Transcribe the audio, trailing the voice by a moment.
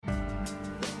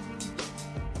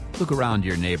Look around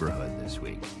your neighborhood this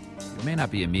week. It may not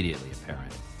be immediately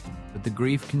apparent, but the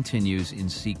grief continues in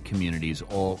Sikh communities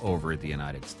all over the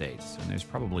United States, and there's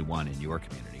probably one in your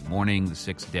community, mourning the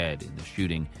 6 dead in the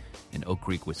shooting in Oak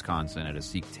Creek, Wisconsin at a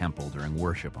Sikh temple during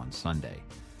worship on Sunday.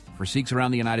 For Sikhs around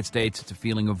the United States, it's a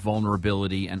feeling of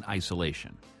vulnerability and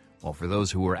isolation. While for those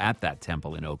who were at that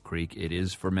temple in Oak Creek, it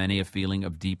is for many a feeling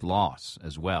of deep loss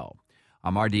as well.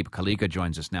 Amardeep Kalika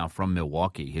joins us now from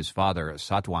Milwaukee. His father,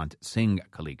 Satwant Singh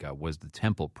Kalika, was the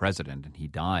temple president, and he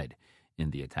died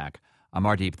in the attack.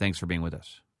 Amardeep, thanks for being with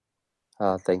us.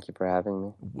 Thank you for having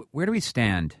me. Where do we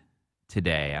stand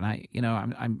today? And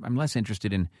I'm less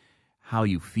interested in how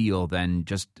you feel than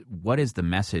just what is the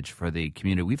message for the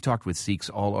community. We've talked with Sikhs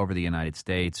all over the United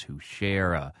States who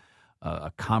share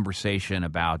a conversation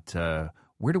about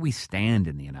where do we stand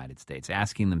in the United States,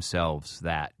 asking themselves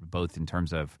that, both in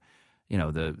terms of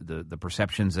the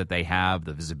perceptions that they have,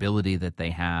 the visibility that they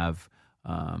have.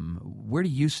 Where do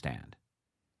you stand?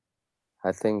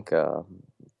 I think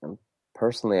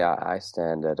personally, I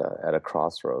stand at a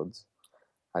crossroads.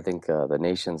 I think the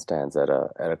nation stands at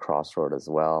a crossroad as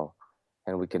well,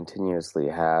 and we continuously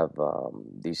have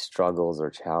these struggles or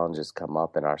challenges come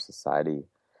up in our society.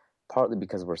 Partly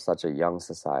because we're such a young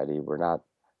society, we're not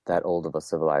that old of a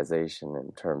civilization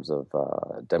in terms of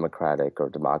democratic or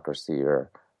democracy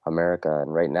or America,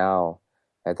 and right now,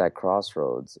 at that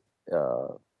crossroads,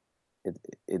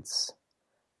 it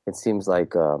seems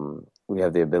like we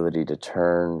have the ability to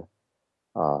turn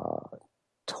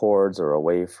towards or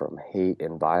away from hate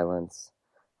and violence.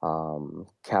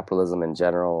 Capitalism in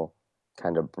general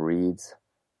kind of breeds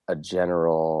a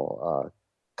general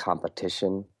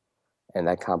competition, and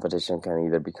that competition can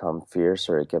either become fierce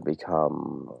or it can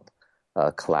become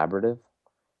collaborative.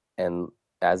 And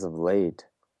as of late,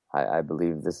 I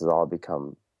believe this has all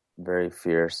become very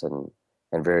fierce and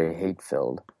very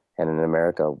hate-filled. And in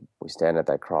America, we stand at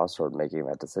that crossroad making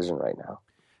that decision right now.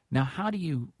 Now, how do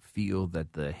you feel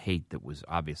that the hate that was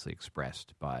obviously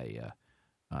expressed by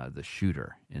the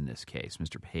shooter in this case,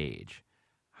 Mr. Page,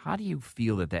 how do you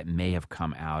feel that may have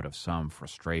come out of some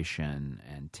frustration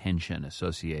and tension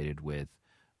associated with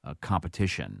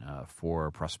competition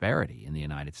for prosperity in the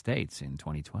United States in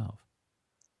 2012?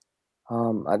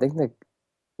 I think that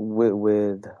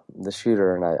with the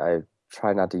shooter, and I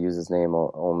try not to use his name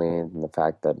only in the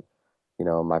fact that,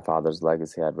 my father's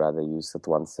legacy, I'd rather use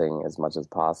Satwant Singh as much as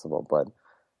possible. But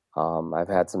I've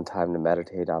had some time to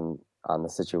meditate on the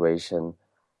situation,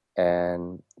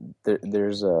 and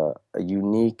there's a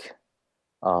unique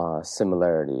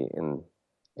similarity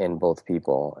in both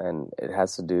people, and it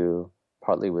has to do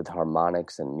partly with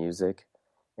harmonics and music.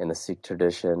 In the Sikh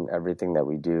tradition, everything that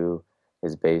we do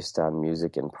is based on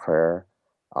music and prayer.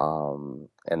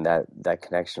 And that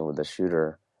connection with the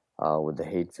shooter, with the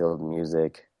hate-filled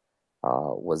music,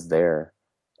 was there,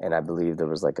 and I believe there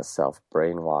was like a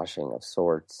self-brainwashing of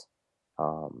sorts.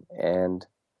 And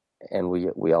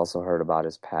we also heard about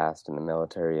his past in the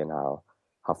military and how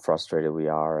frustrated we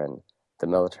are. And the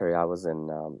military, I was in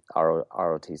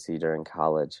ROTC during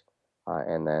college,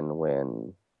 and then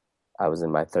when I was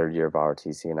in my third year of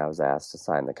ROTC and I was asked to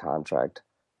sign the contract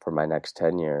for my next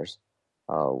 10 years,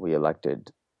 we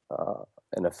elected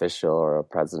an official or a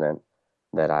president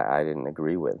that I didn't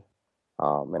agree with,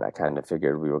 and I kind of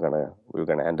figured we were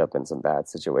gonna end up in some bad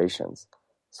situations.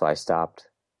 So I stopped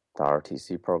the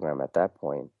ROTC program at that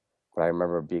point. But I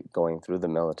remember going through the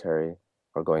military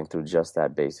or going through just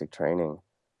that basic training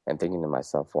and thinking to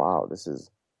myself, "Wow, this is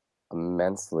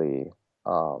immensely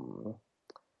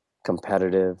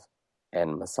competitive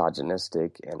and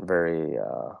misogynistic and very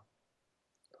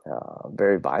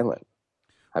very violent."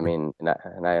 I mean,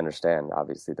 and I understand,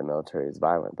 obviously, the military is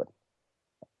violent, but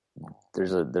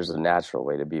there's a natural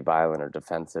way to be violent or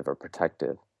defensive or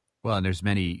protective. Well, and there's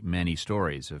many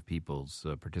stories of people's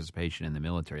participation in the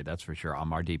military, that's for sure.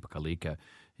 Amardeep Kalika,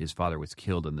 his father was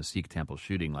killed in the Sikh temple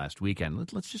shooting last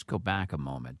weekend. Let's just go back a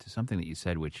moment to something that you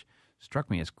said which struck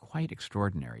me as quite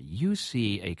extraordinary. You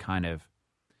see a kind of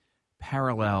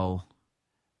parallel,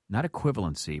 not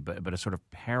equivalency, but a sort of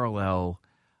parallel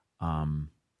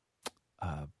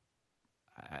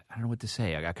I don't know what to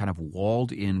say, a kind of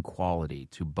walled-in quality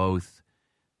to both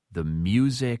the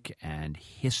music and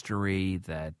history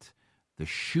that the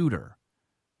shooter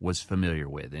was familiar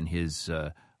with in his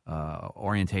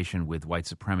orientation with white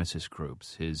supremacist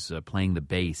groups, his playing the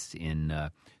bass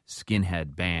in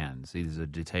skinhead bands. These are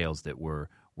details that we're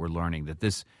learning, that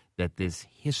this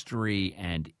history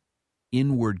and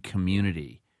inward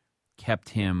community kept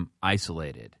him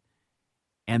isolated,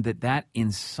 and that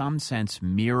in some sense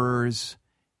mirrors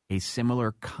a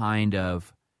similar kind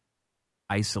of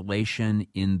isolation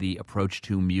in the approach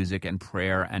to music and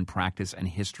prayer and practice and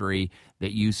history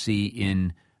that you see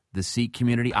in the Sikh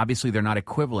community? Obviously, they're not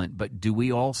equivalent, but do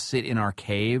we all sit in our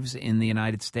caves in the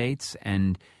United States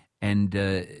and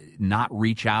not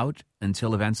reach out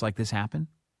until events like this happen?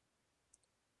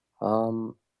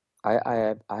 Um,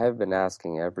 I have been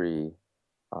asking every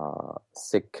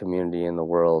Sikh community in the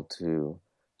world to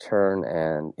turn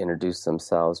and introduce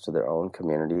themselves to their own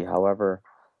community. However,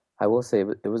 I will say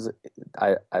it was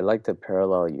I like the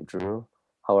parallel you drew.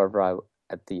 However,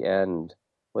 at the end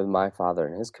with my father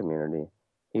and his community,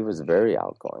 he was very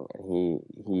outgoing and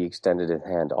he extended his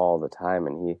hand all the time,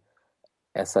 and he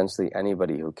essentially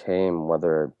anybody who came,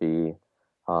 whether it be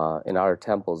in our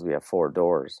temples, we have four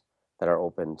doors that are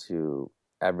open to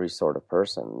every sort of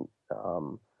person,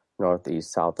 north,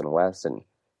 east, south, and west. And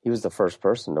he was the first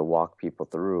person to walk people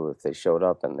through if they showed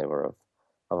up and they were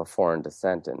of a foreign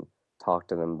descent, and talk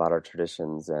to them about our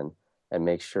traditions and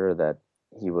make sure that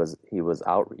he was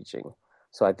outreaching.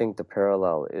 So I think the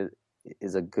parallel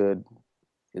is a good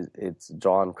it's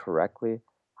drawn correctly.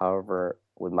 However,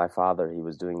 with my father, he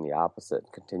was doing the opposite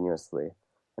continuously,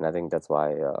 and I think that's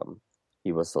why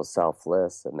he was so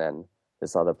selfless, and then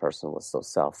this other person was so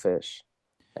selfish,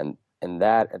 and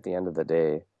that at the end of the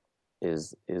day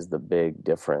is the big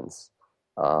difference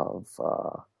of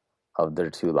their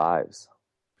two lives.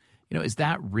 Is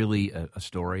that really a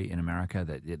story in America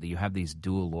that you have these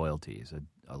dual loyalties,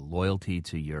 a loyalty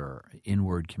to your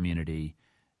inward community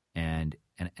and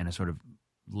a sort of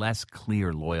less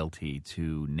clear loyalty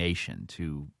to nation,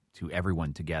 to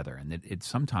everyone together. And it's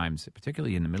sometimes,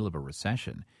 particularly in the middle of a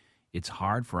recession, it's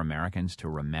hard for Americans to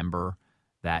remember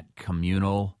that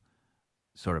communal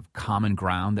sort of common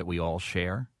ground that we all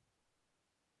share.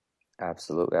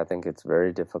 Absolutely. I think it's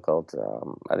very difficult.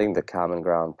 I think the common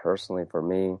ground personally for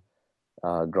me,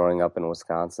 growing up in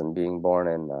Wisconsin, being born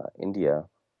in India,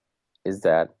 is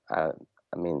that, I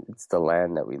mean, it's the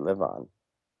land that we live on.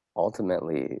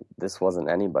 Ultimately, this wasn't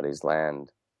anybody's land.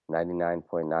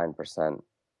 99.9%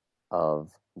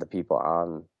 of the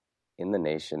people in the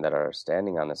nation that are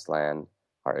standing on this land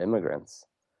are immigrants.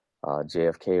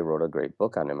 JFK wrote a great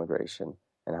book on immigration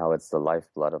and how it's the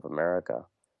lifeblood of America.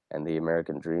 And the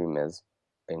American dream is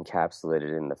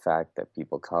encapsulated in the fact that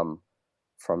people come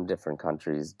from different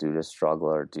countries due to struggle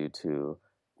or due to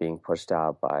being pushed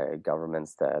out by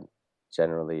governments that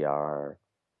generally are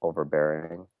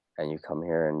overbearing. And you come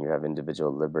here and you have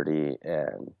individual liberty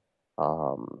and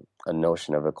a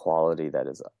notion of equality that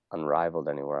is unrivaled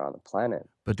anywhere on the planet.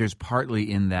 But there's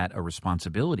partly in that a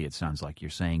responsibility, it sounds like you're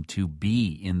saying, to be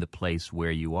in the place where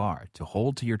you are, to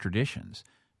hold to your traditions,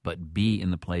 but be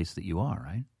in the place that you are,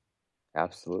 right?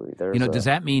 Absolutely. Does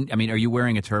that mean, are you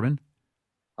wearing a turban?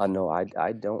 No,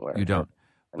 I don't wear You a don't.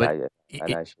 turban. But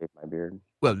I shave my beard.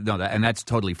 Well, no, and that's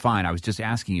totally fine. I was just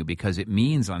asking you because it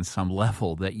means on some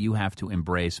level that you have to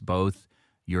embrace both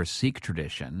your Sikh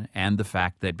tradition and the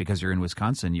fact that because you're in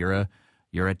Wisconsin, you're a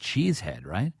cheesehead,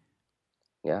 right?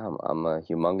 Yeah, I'm a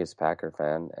humongous Packer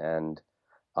fan, and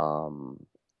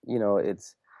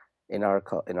it's in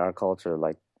our culture,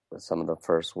 like some of the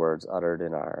first words uttered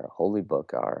in our holy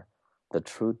book are the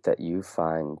truth that you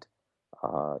find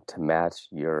to match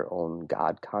your own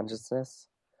God consciousness,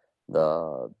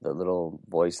 the little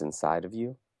voice inside of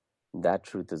you. That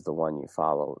truth is the one you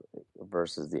follow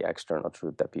versus the external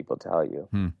truth that people tell you.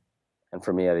 And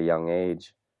for me, at a young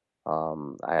age,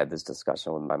 I had this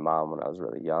discussion with my mom when I was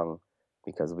really young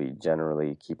because we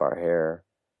generally keep our hair.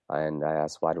 And I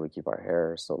asked, why do we keep our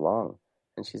hair so long?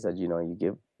 And she said,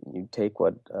 you take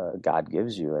what God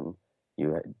gives you and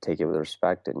you take it with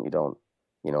respect and you don't,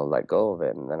 let go of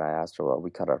it. And then I asked her, well, we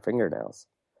cut our fingernails.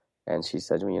 And she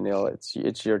said, well,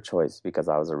 it's your choice, because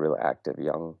I was a real active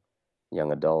young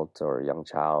adult or young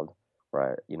child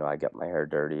where I get my hair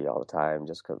dirty all the time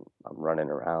just because I'm running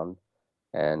around.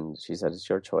 And she said, it's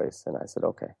your choice. And I said,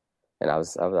 okay. And I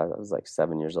was like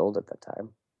 7 years old at that time.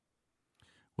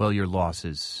 Well, your loss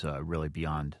is really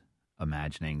beyond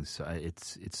imaginings.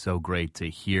 It's so great to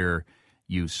hear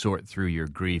you sort through your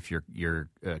grief. Your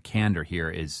candor here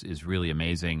is really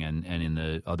amazing. And in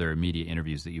the other media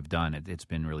interviews that you've done, it's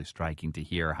been really striking to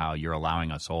hear how you're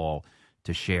allowing us all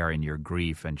to share in your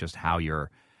grief and just how you're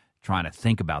trying to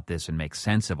think about this and make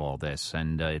sense of all this.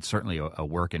 And it's certainly a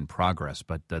work in progress,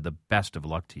 but the best of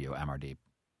luck to you, Amardeep.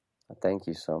 Thank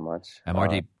you so much.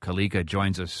 Amardeep Kalika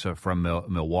joins us from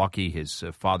Milwaukee. His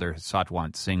father,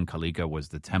 Satwant Singh Kalika, was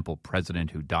the temple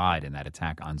president who died in that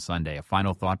attack on Sunday. A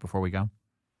final thought before we go?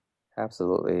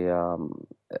 Absolutely.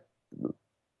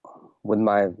 With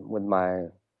my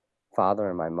father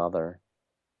and my mother,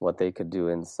 what they could do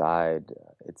inside,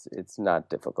 it's not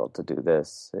difficult to do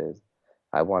this.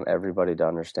 I want everybody to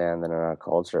understand that in our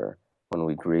culture, when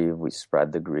we grieve, we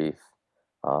spread the grief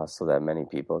so that many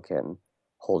people can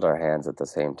hold our hands at the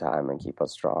same time and keep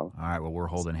us strong. All right, well, we're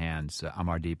holding hands.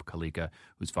 Amardeep Kalika,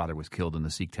 whose father was killed in the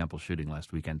Sikh temple shooting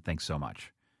last weekend, thanks so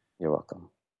much. You're welcome.